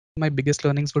My biggest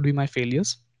learnings would be my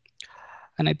failures.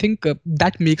 And I think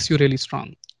that makes you really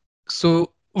strong.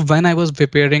 So when I was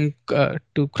preparing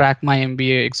to crack my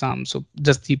MBA exam, so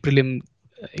just the prelim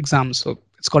exam, so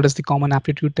it's called as the Common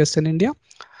Aptitude Test in India.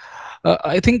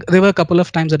 I think there were a couple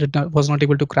of times that was not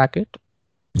able to crack it.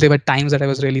 There were times that I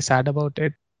was really sad about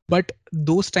it. But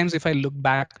those times, if I look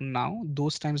back now,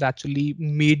 those times actually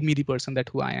made me the person that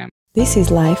who I am. This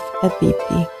is Life at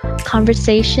BP.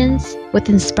 Conversations with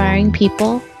inspiring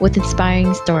people with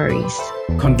inspiring stories.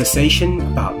 Conversation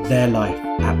about their life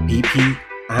at BP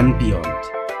and beyond.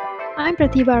 I'm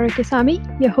Pratibha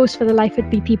Rakasamy, your host for the Life at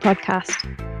BP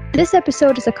podcast. This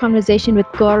episode is a conversation with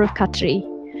Gaurav Khatri,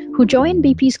 who joined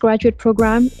BP's graduate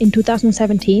program in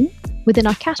 2017 within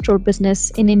our Castrol business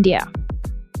in India.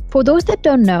 For those that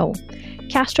don't know,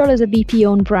 Castrol is a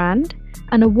BP-owned brand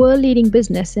and a world-leading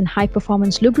business in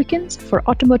high-performance lubricants for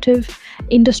automotive,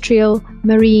 industrial,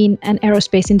 marine, and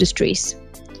aerospace industries.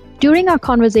 During our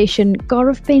conversation,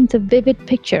 Gaurav paints a vivid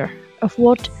picture of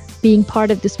what being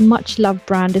part of this much-loved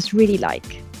brand is really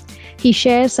like. He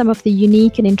shares some of the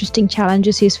unique and interesting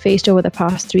challenges he's faced over the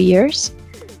past 3 years,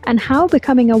 and how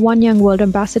becoming a One Young World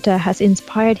ambassador has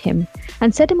inspired him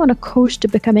and set him on a course to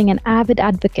becoming an avid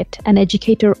advocate and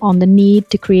educator on the need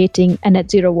to creating a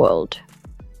net zero world.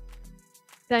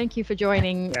 Thank you for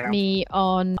joining me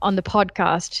on the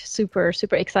podcast. Super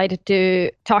excited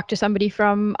to talk to somebody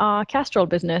from our Castrol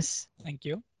business. Thank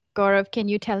you. Gaurav, can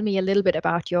you tell me a little bit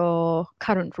about your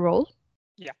current role?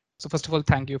 Yeah. So first of all,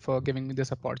 thank you for giving me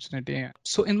this opportunity.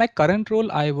 So in my current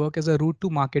role, I work as a route to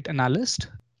market analyst.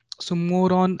 So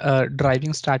more on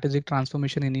driving strategic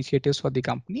transformation initiatives for the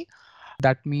company.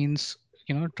 That means,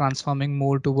 transforming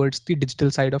more towards the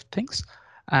digital side of things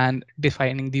and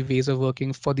defining the ways of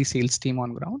working for the sales team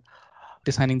on ground,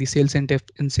 designing the sales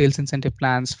incentive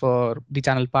plans for the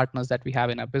channel partners that we have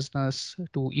in our business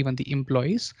to even the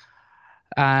employees,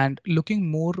 and looking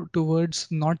more towards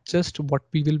not just what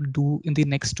we will do in the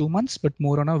next 2 months, but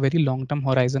more on a very long-term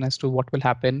horizon as to what will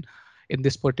happen in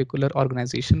this particular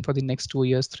organization for the next 2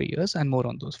 years, 3 years, and more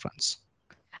on those fronts.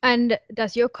 And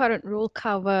does your current role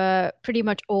cover pretty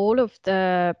much all of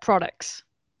the products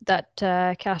that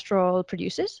Castrol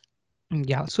produces?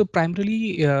 Yeah, so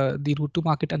primarily the route to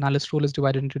market analyst role is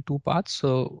divided into two parts.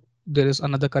 So there is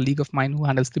another colleague of mine who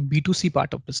handles the B2C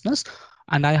part of business,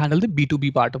 and I handle the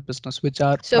B2B part of business, which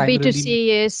are So primarily. B2C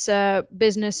is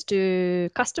business to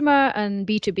customer and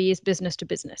B2B is business to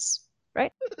business,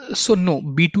 right? So no,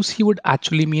 B2C would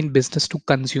actually mean business to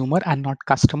consumer and not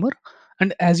customer.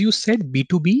 And as you said,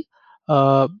 B2B,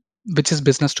 uh, which is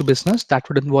business to business, that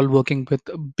would involve working with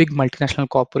big multinational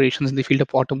corporations in the field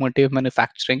of automotive,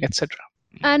 manufacturing, etc.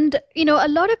 And, a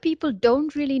lot of people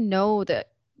don't really know the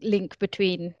link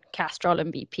between Castrol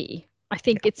and BP. I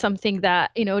think it's something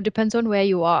that, depends on where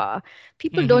you are.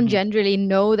 People don't generally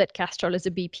know that Castrol is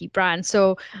a BP brand.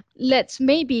 So let's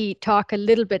maybe talk a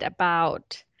little bit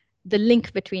about the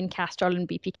link between Castrol and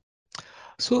BP.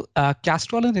 So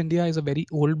Castrol in India is a very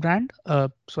old brand.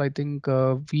 So I think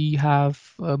we have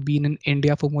been in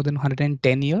India for more than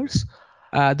 110 years.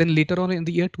 Then later on in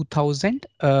the year 2000,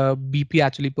 BP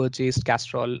actually purchased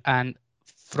Castrol, and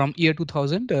from year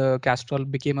 2000, Castrol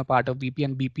became a part of BP,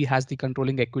 and BP has the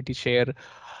controlling equity share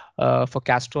for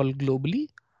Castrol globally.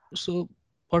 So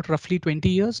for roughly 20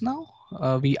 years now,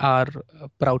 we are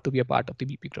proud to be a part of the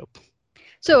BP group.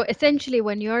 So essentially,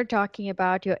 when you're talking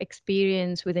about your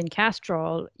experience within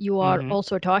Castrol, you are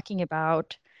also talking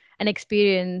about an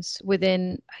experience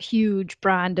within a huge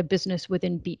brand, a business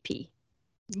within BP.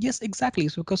 Yes, exactly.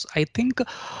 So because I think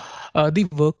the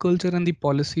work culture and the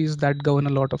policies that govern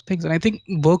a lot of things, and I think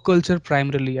work culture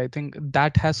primarily, I think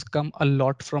that has come a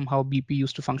lot from how BP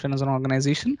used to function as an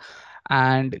organization,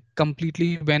 and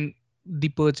completely when the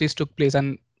purchase took place.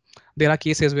 And there are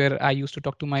cases where I used to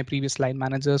talk to my previous line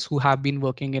managers who have been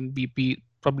working in BP,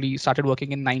 probably started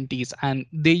working in 90s, and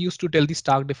they used to tell the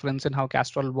stark difference in how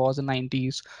Castrol was in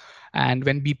 90s and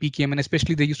when BP came in.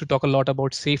 Especially they used to talk a lot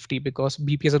about safety, because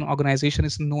BP as an organization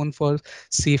is known for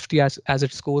safety as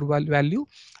its core value,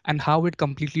 and how it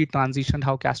completely transitioned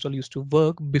how Castrol used to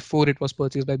work before it was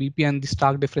purchased by BP, and the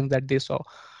stark difference that they saw.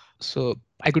 So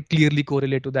I could clearly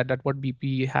correlate to that what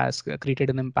BP has created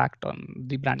an impact on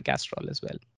the brand Castrol as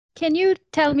well. Can you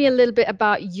tell me a little bit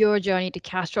about your journey to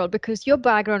Castrol? Because your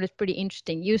background is pretty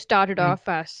interesting. You started off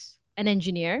as an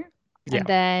engineer, and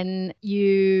then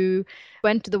you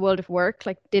went to the world of work,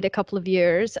 like did a couple of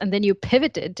years, and then you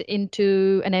pivoted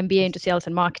into an MBA into sales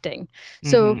and marketing.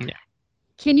 So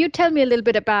can you tell me a little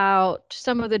bit about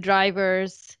some of the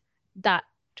drivers that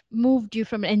moved you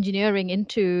from engineering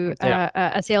into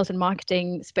a sales and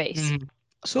marketing space?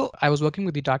 So I was working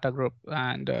with the Tata Group,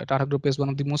 and Tata Group is one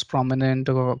of the most prominent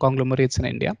conglomerates in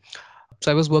India.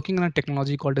 So I was working on a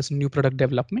technology called as new product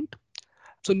development.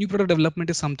 So new product development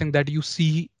is something that you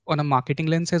see on a marketing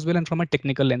lens as well and from a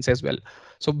technical lens as well.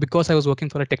 So because I was working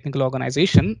for a technical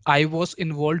organization, I was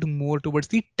involved more towards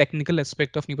the technical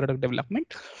aspect of new product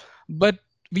development. But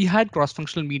we had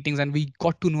cross-functional meetings and we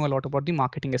got to know a lot about the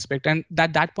marketing aspect. And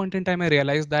at that point in time, I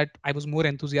realized that I was more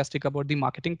enthusiastic about the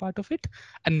marketing part of it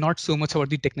and not so much about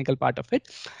the technical part of it.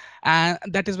 And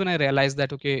that is when I realized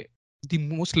that, okay, the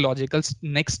most logical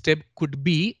next step could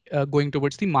be going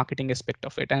towards the marketing aspect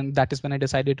of it. And that is when I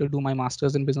decided to do my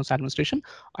master's in business administration.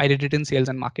 I did it in sales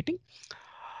and marketing.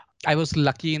 I was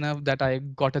lucky enough that I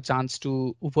got a chance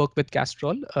to work with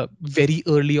Castrol very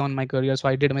early on my career. So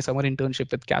I did my summer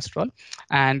internship with Castrol,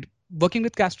 and working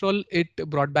with Castrol, it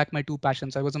brought back my two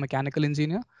passions. I was a mechanical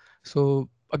engineer, so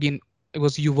again, it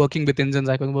was you working with engines.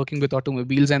 I was working with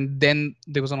automobiles, and then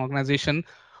there was an organization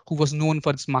who was known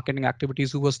for its marketing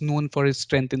activities, who was known for its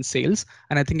strength in sales,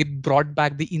 and I think it brought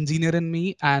back the engineer in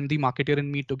me and the marketer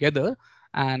in me together,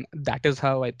 and that is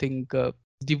how I think.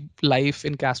 The life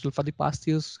in Castrol for the past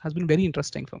years has been very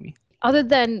interesting for me. Other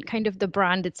than kind of the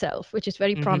brand itself, which is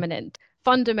very Mm-hmm. prominent,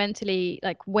 fundamentally,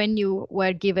 like when you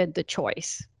were given the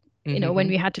choice, when Mm-hmm.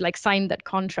 we had to like sign that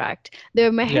contract,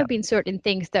 there may Yeah. have been certain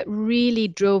things that really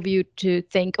drove you to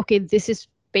think, okay, this is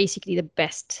basically the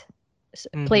best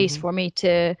place Mm-hmm. for me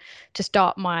to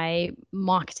start my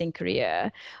marketing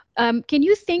career. Can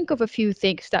you think of a few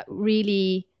things that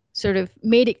really sort of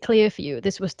made it clear for you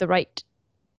this was the right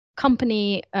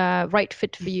company, right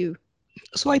fit for you?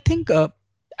 So I think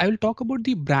I will talk about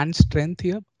the brand strength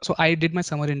here. So I did my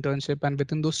summer internship, and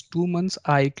within those 2 months,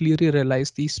 I clearly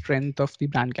realized the strength of the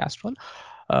brand Castrol.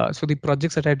 So the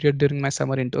projects that I did during my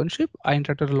summer internship, I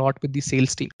interacted a lot with the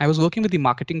sales team. I was working with the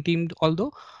marketing team,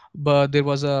 although, but there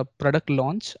was a product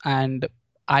launch, and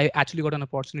I actually got an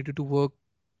opportunity to work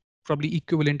probably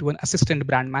equivalent to an assistant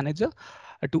brand manager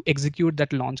to execute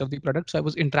that launch of the product. So I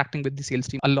was interacting with the sales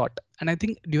team a lot. And I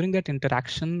think during that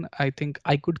interaction, I think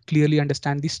I could clearly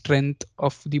understand the strength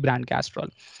of the brand Castrol.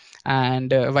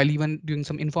 And while even during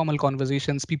some informal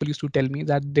conversations, people used to tell me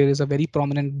that there is a very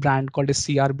prominent brand called as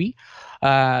CRB.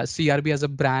 CRB as a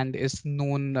brand is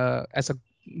known as a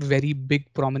very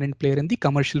big prominent player in the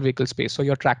commercial vehicle space. So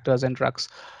your tractors and trucks.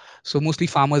 So mostly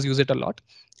farmers use it a lot.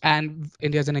 And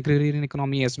India is an agrarian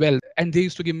economy as well. And they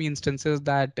used to give me instances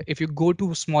that if you go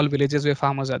to small villages where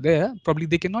farmers are there, probably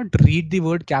they cannot read the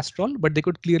word Castrol, but they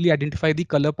could clearly identify the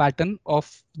color pattern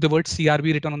of the word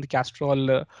CRB written on the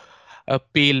Castrol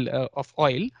pail of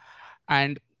oil.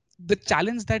 And the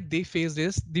challenge that they faced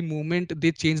is the moment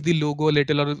they change the logo a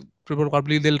little, or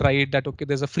probably they'll write that, okay,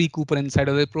 there's a free coupon inside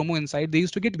or the promo inside, they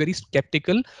used to get very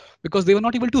skeptical because they were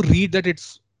not able to read that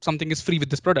it's something is free with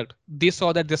this product. They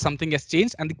saw that there's something has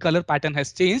changed and the color pattern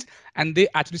has changed, and they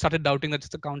actually started doubting that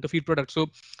it's a counterfeit product. So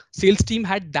sales team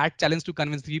had that challenge to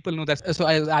convince the people. No, that's so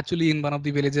I was actually in one of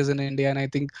the villages in India, and I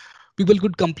think people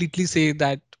could completely say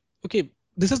that, okay,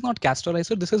 this is not Castrol. I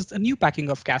said, this is a new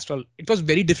packing of Castrol. It was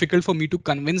very difficult for me to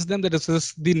convince them that this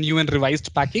is the new and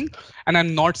revised packing, and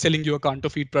I'm not selling you a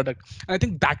counterfeit product. And I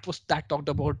think that talked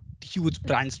about huge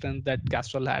brand strength that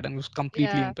Castrol had, and was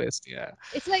completely Yeah. impressed. Yeah.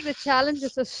 It's like the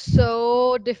challenges are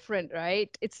so different,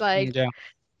 right? It's like Yeah.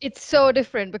 it's so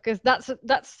different because that's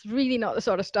really not the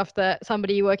sort of stuff that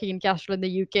somebody working in Castrol in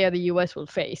the UK or the US will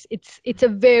face. It's a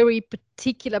very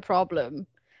particular problem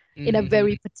in a Mm-hmm.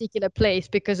 very particular place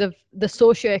because of the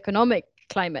socio-economic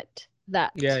climate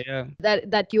Yeah. that Yeah.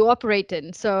 that you operate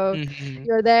in. So Mm-hmm.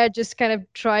 you're there just kind of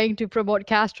trying to promote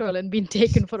Castrol and being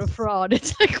taken for a fraud.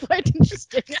 It's like quite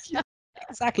interesting.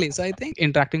 Exactly. So I think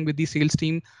interacting with the sales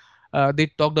team, they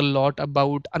talked a lot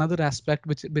about another aspect,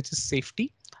 which is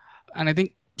safety. And I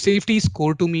think safety is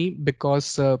core to me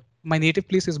because my native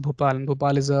place is Bhopal, and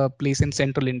Bhopal is a place in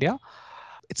central India.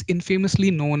 It's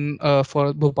infamously known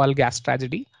for Bhopal gas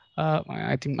tragedy.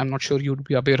 I think I'm not sure you'd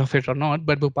be aware of it or not,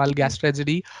 but Bhopal gas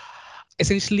tragedy,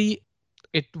 essentially,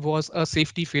 it was a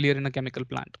safety failure in a chemical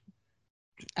plant.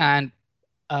 And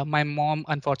my mom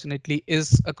unfortunately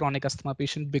is a chronic asthma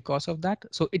patient because of that,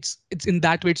 so it's in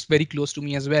that way it's very close to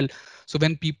me as well. So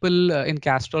when people in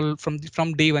Castrol from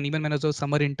day one, even when I was a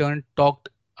summer intern, talked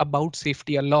about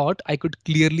safety a lot, I could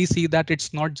clearly see that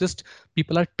it's not just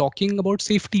people are talking about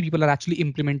safety, people are actually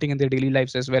implementing in their daily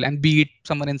lives as well. And be it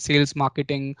someone in sales,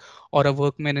 marketing, or a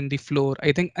workman in the floor,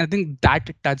 I think that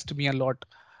touched me a lot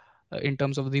in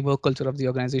terms of the work culture of the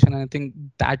organization. And I think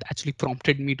that actually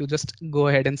prompted me to just go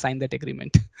ahead and sign that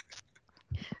agreement.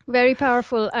 Very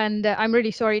powerful. And I'm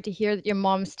really sorry to hear that your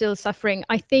mom's still suffering.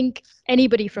 I think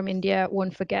anybody from India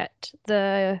won't forget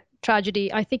the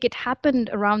tragedy. I think it happened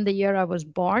around the year I was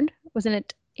born. Wasn't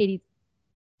it 83?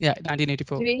 Yeah,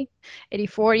 1984.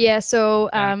 84, yeah. So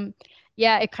Yeah,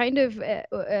 yeah, it kind of it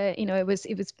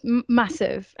was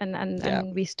massive, yeah.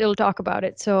 and we still talk about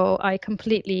it. So I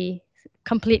completely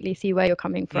see where you're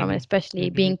coming from, and Hmm. especially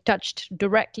Hmm. being touched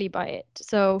directly by it.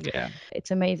 So Yeah, it's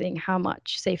amazing how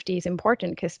much safety is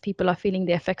important, because people are feeling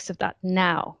the effects of that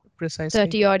now, precisely.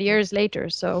 30 odd years later.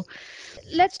 So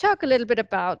let's talk a little bit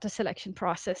about the selection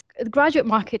process. The graduate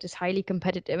market is highly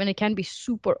competitive, and it can be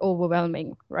super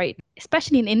overwhelming, right?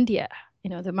 Especially in India,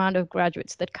 the amount of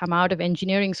graduates that come out of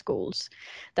engineering schools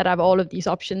that have all of these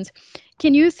options.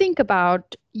 Can you think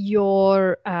about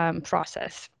your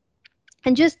process?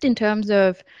 And just in terms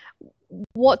of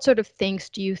what sort of things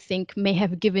do you think may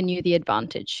have given you the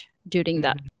advantage during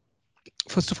that? Mhm.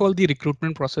 First of all, the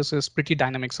recruitment process is pretty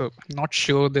dynamic. So I'm not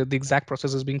sure that the exact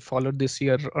process is being followed this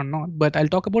year or not, but I'll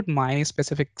talk about my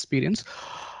specific experience.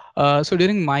 So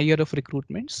during my year of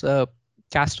recruitments,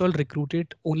 Castrol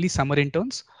recruited only summer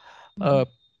interns. Mhm. Uh,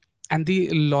 and the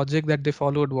logic that they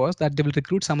followed was that they will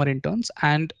recruit summer interns,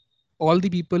 and all the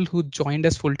people who joined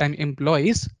as full-time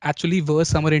employees actually were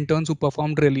summer interns who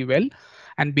performed really well,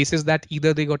 and basis that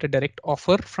either they got a direct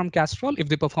offer from Castrol if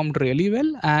they performed really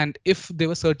well, and if there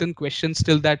were certain questions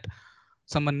still that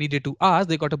someone needed to ask,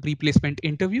 they got a pre-placement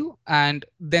interview, and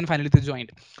then finally they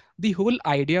joined. The whole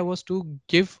idea was to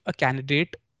give a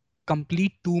candidate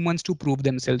complete 2 months to prove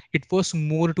themselves. It was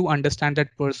more to understand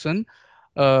that person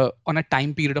on a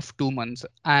time period of 2 months.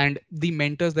 And the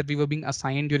mentors that we were being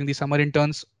assigned during the summer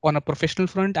interns on a professional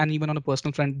front and even on a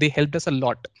personal front, they helped us a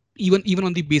lot. Even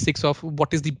on the basics of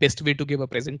what is the best way to give a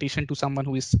presentation to someone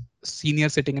who is senior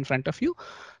sitting in front of you.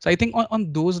 So I think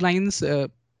on those lines,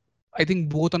 I think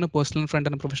both on a personal front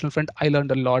and a professional front, I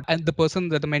learned a lot. And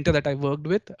the mentor that I worked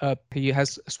with, he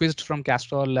has switched from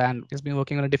Castrol and has been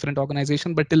working on a different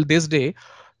organization. But till this day,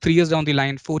 3 years down the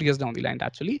line, 4 years down the line,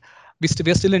 actually,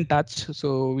 we're still in touch.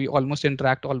 So we almost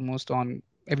interact almost on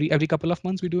every couple of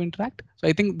months we do interact. So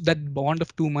I think that bond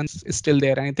of 2 months is still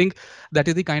there. And I think that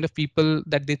is the kind of people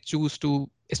that they choose to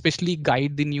especially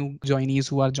guide the new joinees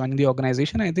who are joining the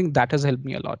organization. I think that has helped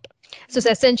me a lot. So it's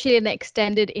essentially an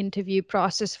extended interview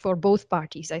process for both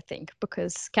parties, I think,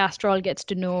 because Castrol gets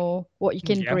to know what you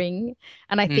can Yeah. bring.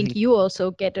 And I think Mhm. you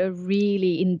also get a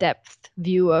really in-depth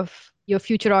view of your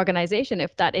future organization,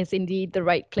 if that is indeed the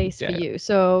right place for Yeah. you.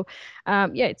 So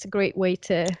yeah, it's a great way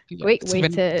to Yeah, great way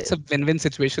to it's a win-win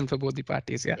situation for both the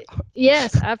parties. Yeah.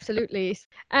 yes, absolutely.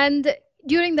 And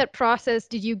during that process,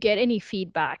 did you get any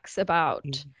feedbacks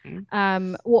about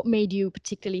Mhm. what made you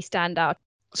particularly stand out?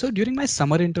 So during my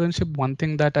summer internship, one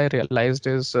thing that I realized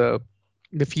is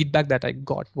the feedback that I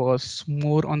got was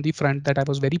more on the front that I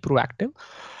was very proactive.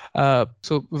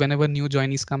 So whenever new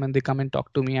joinees come and they come and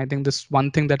talk to me, I think this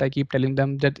one thing that I keep telling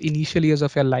them that initial years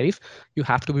of your life, you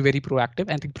have to be very proactive.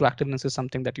 I think proactiveness is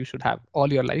something that you should have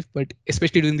all your life, but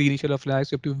especially during the initial of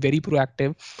life, you have to be very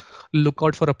proactive, look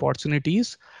out for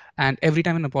opportunities, and every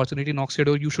time an opportunity knocks your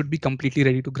door, you should be completely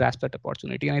ready to grasp that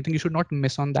opportunity. And I think you should not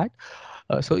miss on that.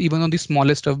 So even on the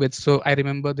smallest of bits. So I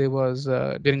remember there was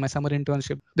during my summer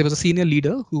internship, there was a senior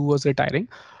leader who was retiring,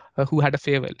 who had a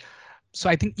farewell. So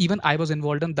I think even I was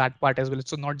involved in that part as well.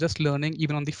 So not just learning,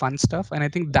 even on the fun stuff. And I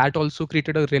think that also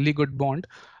created a really good bond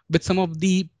with some of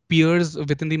the peers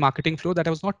within the marketing flow that I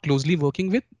was not closely working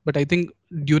with. But I think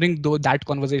during that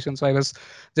conversation, so I was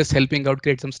just helping out,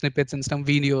 create some snippets and some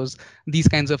videos, these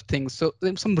kinds of things. So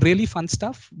there's some really fun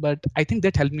stuff, but I think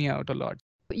that helped me out a lot.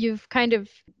 You've kind of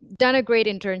done a great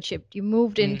internship. You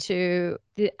moved Mm-hmm. into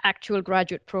the actual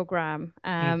graduate program.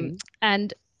 Mm-hmm.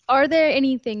 And are there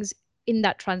any things in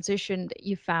that transition that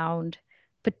you found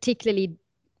particularly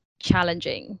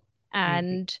challenging?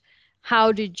 And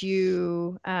how did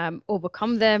you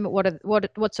overcome them?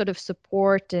 What sort of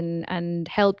support and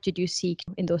help did you seek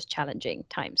in those challenging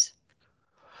times?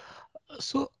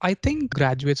 So I think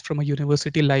graduates from a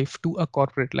university life to a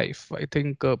corporate life. I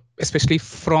think especially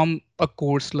from a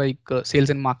course like sales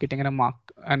and marketing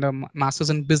and a master's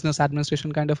in business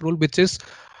administration kind of role, which is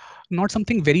not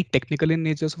something very technical in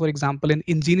nature. So for example, in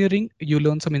engineering, you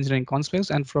learn some engineering concepts,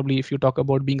 and probably if you talk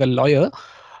about being a lawyer,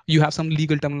 you have some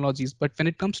legal terminologies. But when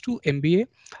it comes to MBA,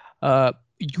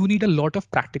 you need a lot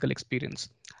of practical experience.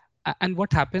 And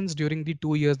what happens during the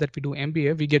 2 years that we do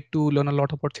MBA, we get to learn a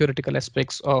lot about theoretical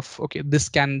aspects of, okay, this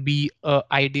can be a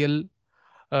ideal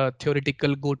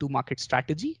theoretical go-to-market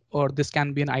strategy, or this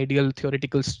can be an ideal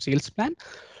theoretical sales plan.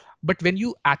 But when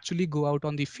you actually go out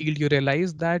on the field, you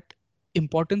realize that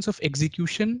importance of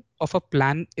execution of a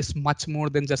plan is much more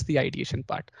than just the ideation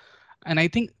part. And I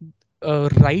think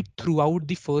right throughout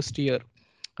the first year,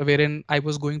 wherein I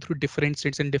was going through different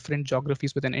states and different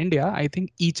geographies within India. I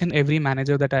think each and every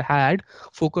manager that I had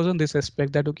focused on this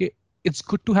aspect that, okay, it's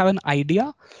good to have an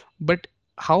idea, but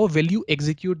how well you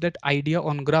execute that idea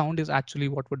on ground is actually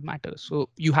what would matter. So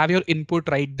you have your input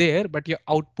right there, but your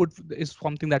output is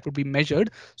something that would be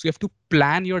measured. So you have to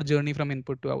plan your journey from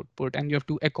input to output, and you have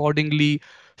to accordingly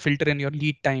filter in your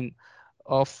lead time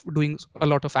of doing a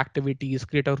lot of activities,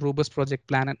 create a robust project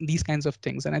plan, and these kinds of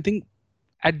things. And I think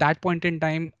at that point in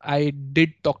time, I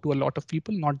did talk to a lot of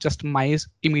people, not just my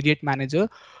immediate manager,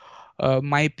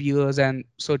 my peers, and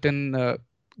certain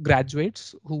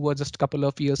graduates who were just a couple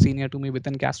of years senior to me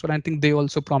within Castrol. I think they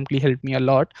also promptly helped me a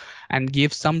lot and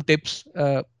gave some tips.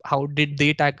 How did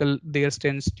they tackle their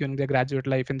stints during their graduate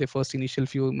life in the first initial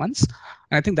few months?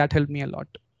 And I think that helped me a lot.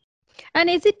 And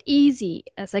is it easy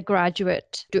as a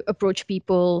graduate to approach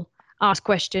people, ask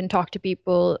questions, talk to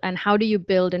people, and how do you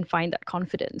build and find that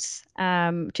confidence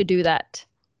to do that?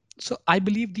 So I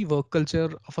believe the work culture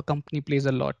of a company plays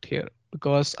a lot here,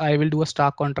 because I will do a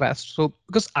stark contrast. So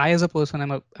because I as a person,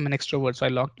 I'm an extrovert, so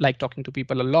I like talking to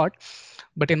people a lot.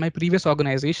 But in my previous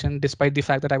organization, despite the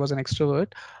fact that I was an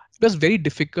extrovert, it was very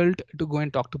difficult to go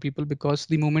and talk to people, because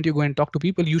the moment you go and talk to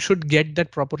people, you should get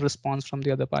that proper response from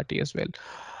the other party as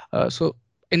well. So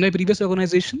in my previous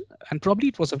organization, and probably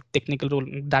it was a technical role,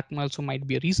 that also might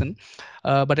be a reason,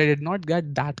 but I did not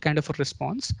get that kind of a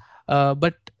response.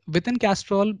 But within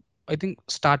Castrol, I think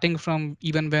starting from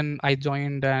even when I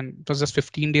joined and it was just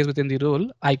 15 days within the role,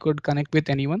 I could connect with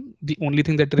anyone. The only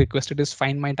thing that they requested is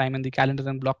find my time in the calendar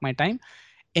and block my time.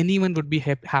 Anyone would be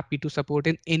happy to support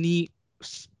in any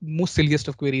most silliest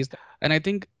of queries. And I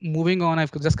think moving on,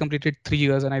 I've just completed 3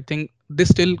 years, and I think this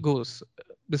still goes.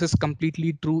 This is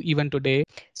completely true even today.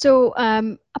 So,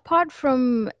 apart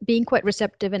from being quite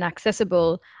receptive and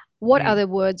accessible, what Mm. other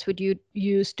words would you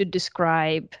use to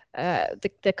describe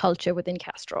the culture within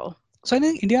Castrol? So I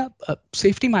think India,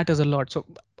 safety matters a lot. So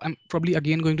I'm probably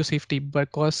again going to safety,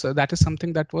 because that is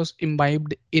something that was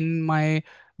imbibed in my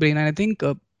brain. And I think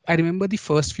I remember the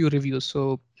first few reviews.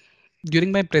 So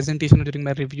during my presentation, during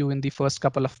my review in the first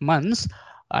couple of months,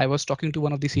 I was talking to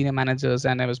one of the senior managers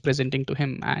and I was presenting to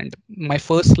him. And my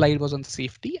first slide was on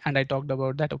safety. And I talked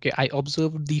about that. Okay, I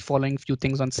observed the following few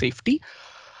things on safety.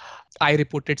 I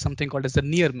reported something called as a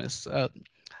near miss.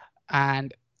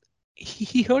 And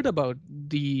he heard about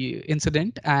the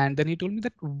incident, and then he told me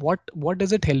that what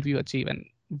does it help you achieve, and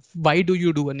why do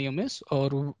you do a near miss,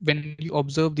 or when you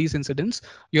observe these incidents,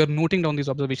 you're noting down these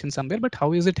observations somewhere, but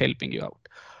how is it helping you out?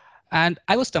 And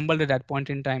I was stumbled at that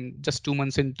point in time, just 2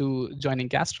 months into joining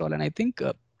Castrol, and I think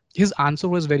his answer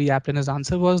was very apt, and his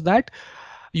answer was that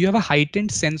you have a heightened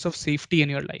sense of safety in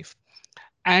your life.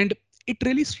 And it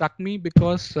really struck me,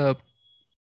 because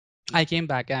I came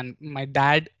back and my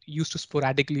dad used to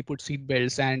sporadically put seat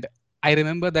belts. And I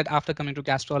remember that after coming to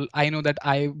Castrol, I know that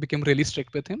I became really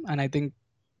strict with him. And I think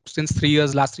since 3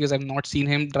 years, last 3 years, I've not seen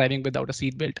him driving without a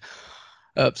seat belt.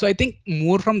 So I think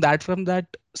more from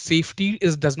that, safety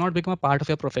does not become a part of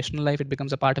your professional life. It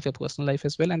becomes a part of your personal life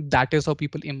as well. And that is how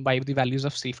people imbibe the values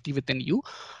of safety within you.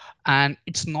 And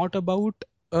it's not about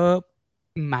a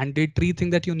mandatory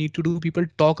thing that you need to do. People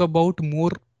talk about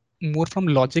more from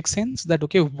logic sense, that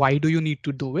okay, why do you need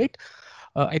to do it?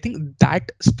 I think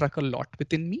that struck a lot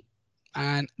within me.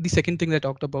 And the second thing that I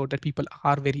talked about, that people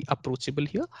are very approachable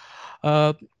here.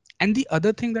 uh, and the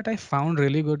other thing that I found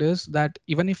really good is that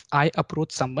even if I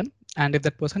approach someone, and if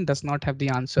that person does not have the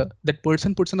answer, that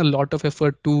person puts in a lot of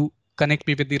effort to connect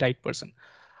me with the right person,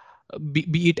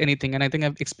 be it anything. And I think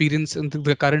I've experienced in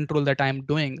the current role that I'm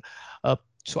doing.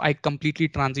 So I completely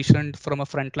transitioned from a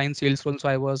frontline sales role. So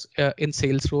I was in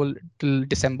sales role till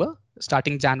December.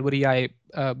 Starting January,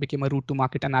 I became a route to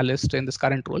market analyst in this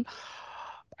current role.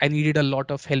 I needed a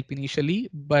lot of help initially,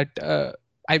 but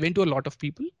I went to a lot of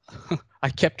people. I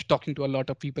kept talking to a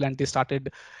lot of people, and they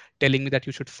started telling me that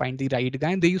you should find the right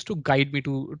guy. And they used to guide me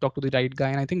to talk to the right guy.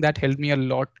 And I think that helped me a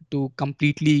lot to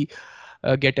completely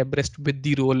get abreast with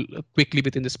the role quickly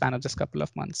within the span of just a couple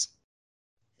of months.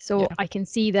 So Yeah. I can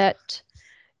see that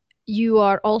you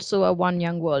are also a One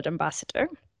Young World ambassador.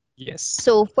 Yes.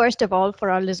 So first of all, for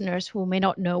our listeners who may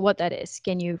not know what that is,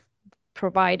 can you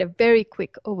provide a very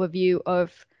quick overview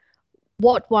of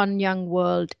what One Young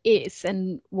World is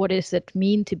and what does it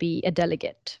mean to be a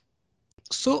delegate?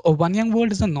 So One Young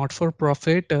World is a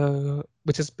not-for-profit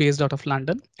which is based out of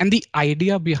London. And the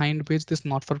idea behind which this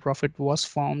not-for-profit was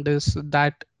formed is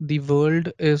that the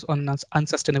world is on an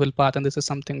unsustainable path. And this is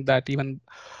something that even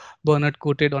Bernard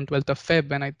quoted on 12th of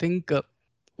Feb. And I think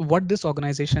what this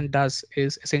organization does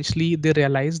is essentially they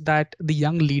realize that the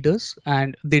young leaders,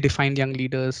 and they define young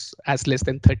leaders as less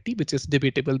than 30, which is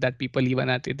debatable that people even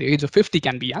at the age of 50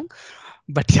 can be young.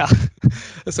 But yeah,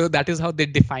 so that is how they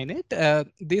define it.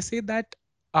 They say that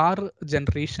our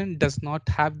generation does not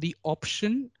have the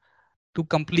option to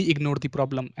completely ignore the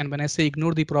problem. And when I say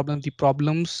ignore the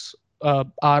problems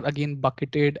are again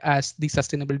bucketed as the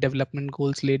sustainable development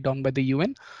goals laid down by the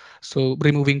UN. So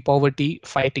removing poverty,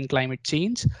 fighting climate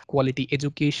change, quality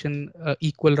education,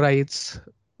 equal rights,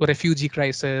 refugee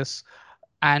crisis,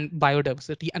 and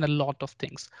biodiversity, and a lot of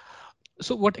things.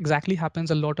 So what exactly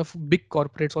happens? A lot of big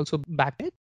corporates also back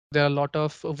it. There are a lot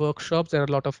of workshops, there are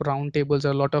a lot of roundtables,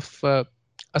 there are a lot of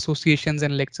associations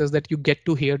and lectures that you get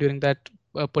to hear during that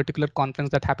particular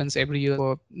conference that happens every year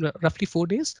for roughly 4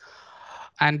 days.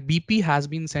 And BP has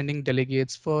been sending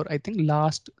delegates for, I think,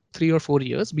 last 3 or 4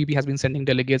 years. BP has been sending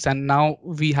delegates, and now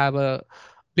we have a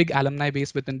big alumni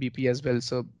base within BP as well.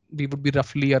 So we would be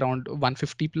roughly around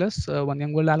 150 plus One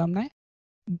Young World alumni.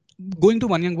 Going to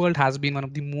One Young World has been one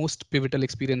of the most pivotal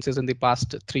experiences in the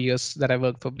past 3 years that I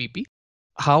worked for BP.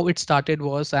 How it started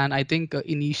was, and I think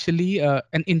initially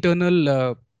an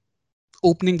internal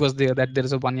opening was there, that there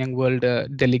is a One Young World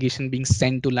delegation being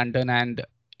sent to London, and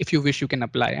if you wish, you can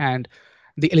apply. And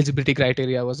the eligibility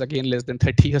criteria was again less than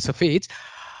 30 years of age.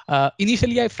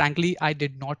 Initially, I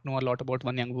did not know a lot about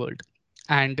One Young World,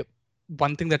 and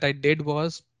one thing that I did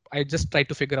was I just tried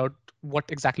to figure out what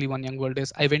exactly One Young World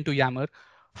is. I went to Yammer,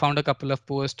 found a couple of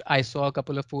posts. I saw a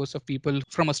couple of posts of people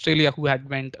from Australia who had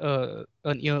went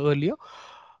an year earlier.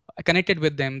 I connected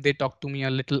with them. They talked to me a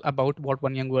little about what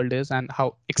One Young World is and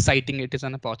how exciting it is,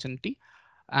 an opportunity.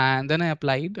 And then I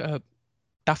applied.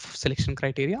 Tough selection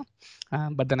criteria,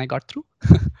 but then I got through.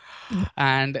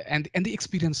 And the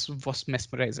experience was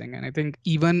mesmerizing. And I think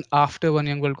even after One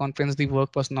Young World conference, the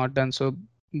work was not done. So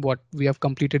what we have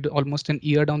completed almost an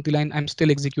year down the line, I'm still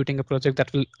executing a project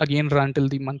that will again run till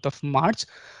the month of March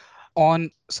on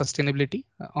sustainability,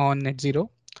 on net zero.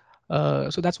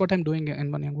 So that's what I'm doing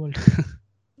in One Young World.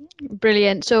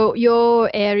 Brilliant. So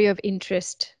your area of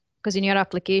interest, because in your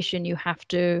application you have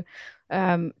to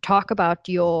talk about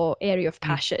your area of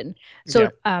passion. So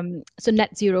so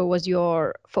net zero was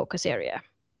your focus area.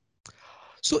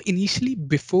 So initially,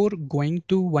 before going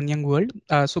to One Young World,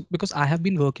 so because I have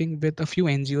been working with a few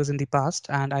NGOs in the past,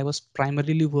 and I was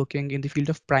primarily working in the field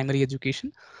of primary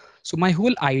education. So my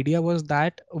whole idea was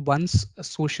that once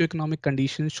socioeconomic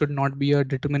conditions should not be a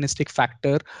deterministic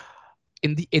factor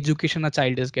in the education a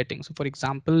child is getting. So for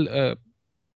example,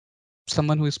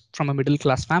 someone who is from a middle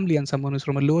class family and someone who's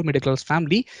from a lower middle class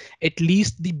family, at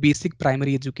least the basic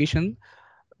primary education,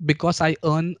 because I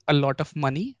earn a lot of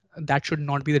money, that should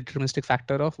not be the deterministic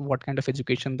factor of what kind of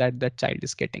education that child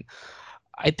is getting.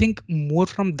 I think more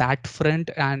from that front,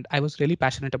 and I was really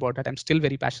passionate about that. I'm still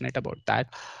very passionate about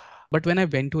that. But when I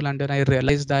went to London, I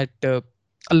realized that a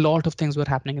lot of things were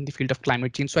happening in the field of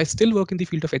climate change. So I still work in the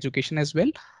field of education as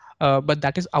well, but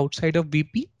that is outside of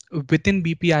BP. Within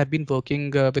BP, I've been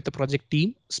working with a project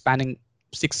team spanning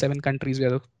 6, 7 countries. We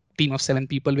are a team of 7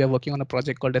 people. We are working on a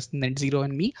project called as Net Zero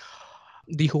and Me.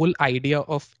 The whole idea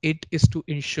of it is to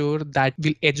ensure that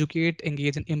we'll educate,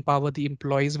 engage, and empower the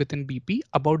employees within BP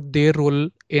about their role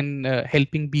in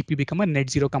helping BP become a net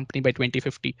zero company by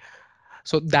 2050.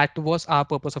 So that was our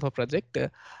purpose of a project.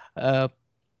 Uh,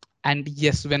 and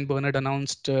yes, when Bernard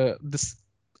announced this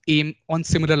aim on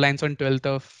similar lines on 12th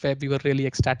of Feb, we were really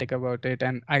ecstatic about it.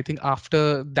 And I think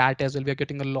after that as well, we are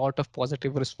getting a lot of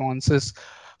positive responses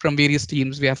from various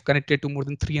teams. We have connected to more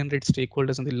than 300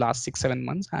 stakeholders in the last 6, 7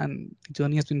 months, and the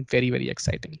journey has been very, very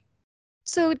exciting.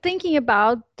 So thinking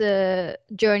about the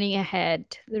journey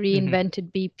ahead, the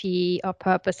reinvented BP, our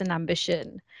purpose and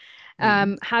ambition,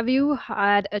 have you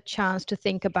had a chance to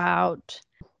think about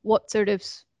what sort of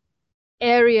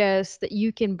areas that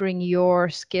you can bring your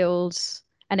skills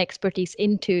and expertise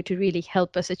into to really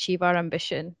help us achieve our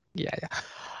ambition? Yeah.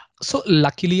 So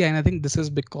luckily, and I think this is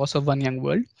because of One Young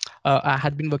World, I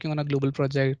had been working on a global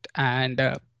project, and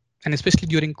especially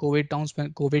during COVID times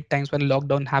when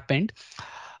lockdown happened,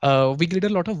 we did a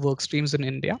lot of work streams in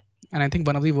India. And I think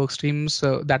one of the work streams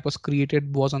that was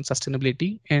created was on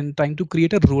sustainability and trying to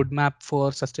create a roadmap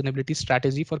for sustainability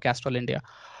strategy for Castrol India.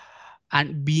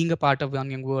 And being a part of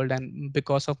One Young World, and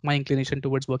because of my inclination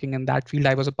towards working in that field,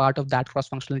 I was a part of that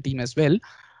cross-functional team as well.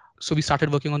 So we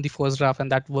started working on the first draft, and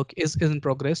that work is in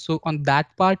progress. So on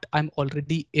that part, I'm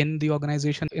already in the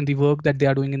organization, in the work that they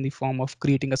are doing in the form of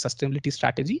creating a sustainability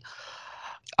strategy.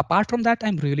 Apart from that,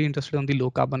 I'm really interested on the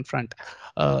low carbon front.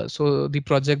 So the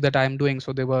project that I'm doing,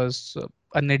 so there was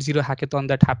a net zero hackathon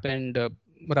that happened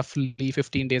roughly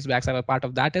 15 days back. So I'm a part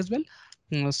of that as well.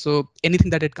 So anything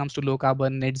that it comes to low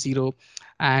carbon, net zero,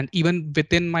 and even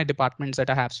within my departments that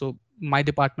I have. So my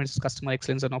department is customer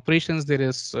excellence and operations. There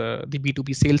is the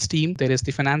B2B sales team. There is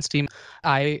the finance team.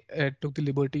 I took the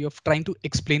liberty of trying to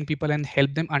explain people and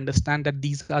help them understand that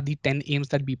these are the 10 aims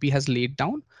that BP has laid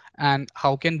down, and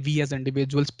how can we as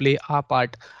individuals play our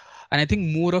part. And I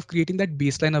think more of creating that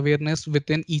baseline awareness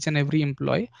within each and every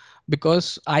employee,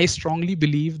 because I strongly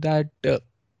believe that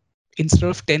instead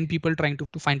of 10 people trying to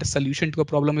find a solution to a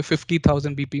problem, if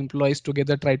 50,000 BP employees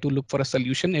together try to look for a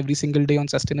solution every single day on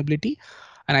sustainability,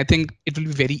 and I think it will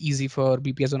be very easy for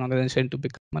BP as an organization to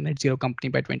become a net zero company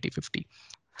by 2050.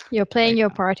 You're playing Right. your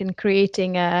part in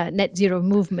creating a net zero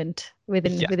movement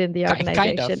within the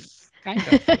organization. Kind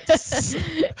of. Yes.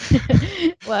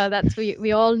 Well,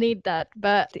 we all need that,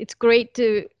 but it's great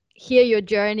to hear your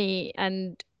journey.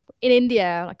 And in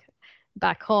India, like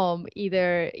back home,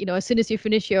 either as soon as you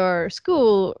finish your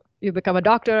school, you become a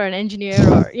doctor or an engineer,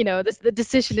 or the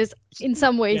decision is in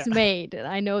some ways made. And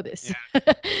I know this.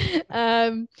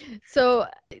 So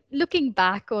looking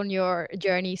back on your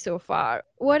journey so far,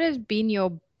 what has been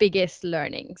your biggest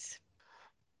learnings?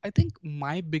 I think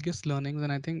my biggest learnings,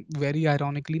 and I think very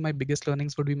ironically, my biggest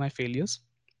learnings would be my failures.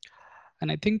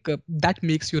 And I think that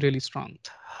makes you really strong.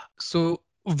 So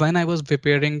when I was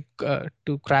preparing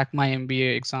to crack my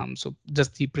MBA exam, so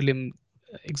just the prelim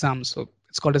exam, so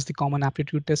it's called as the Common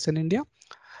Aptitude Test in India.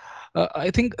 I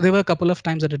think there were a couple of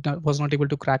times that I was not able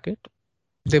to crack it.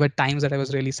 There were times that I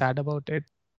was really sad about it.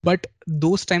 But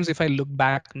those times, if I look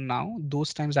back now,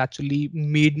 those times actually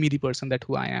made me the person that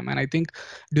who I am. And I think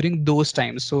during those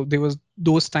times, so there was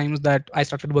those times that I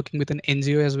started working with an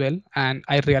NGO as well, and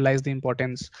I realized the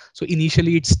importance. So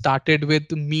initially it started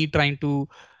with me trying to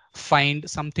find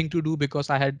something to do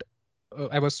because I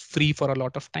was free for a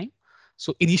lot of time.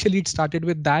 So initially it started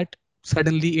with that.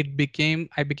 Suddenly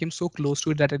I became so close to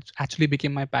it that it actually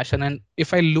became my passion. And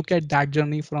if I look at that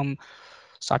journey from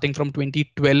starting from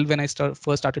 2012, when I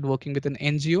first started working with an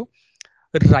NGO,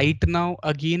 right now,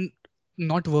 again,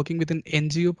 not working with an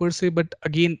NGO per se, but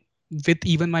again, with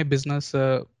even my business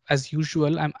as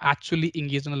usual, I'm actually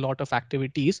engaged in a lot of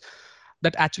activities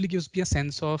that actually gives me a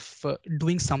sense of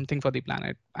doing something for the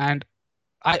planet. And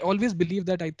I always believe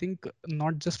that I think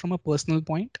not just from a personal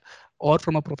point or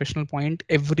from a professional point,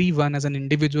 everyone as an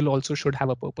individual also should have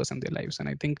a purpose in their lives. And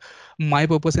I think my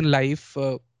purpose in life,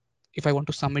 if I want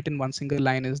to sum it in one single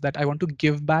line, is that I want to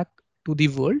give back to the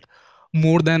world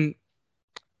more than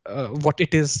what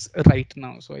it is right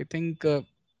now. So I think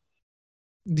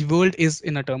the world is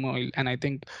in a turmoil, and I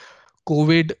think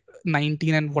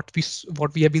COVID-19 and what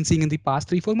we have been seeing in the past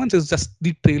 3-4 months is just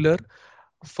the trailer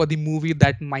for the movie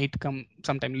that might come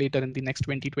sometime later in the next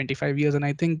 20-25 years. And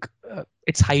I think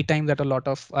it's high time that a lot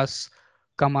of us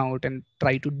come out and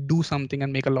try to do something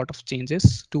and make a lot of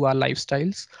changes to our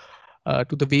lifestyles,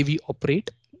 to the way we operate.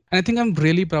 And I think I'm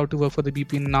really proud to work for the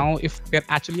BP now, if we're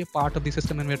actually a part of the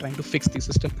system and we're trying to fix the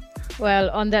system. Well,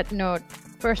 on that note,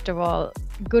 first of all,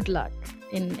 good luck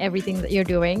in everything that you're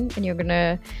doing, and you're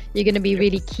gonna be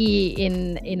really key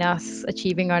in us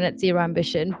achieving our net zero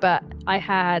ambition. But I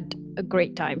had a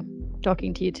great time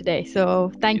talking to you today,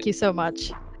 so thank you so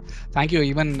much. Thank you.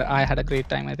 Even I had a great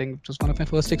time. I think it was one of my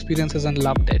first experiences and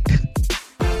loved it.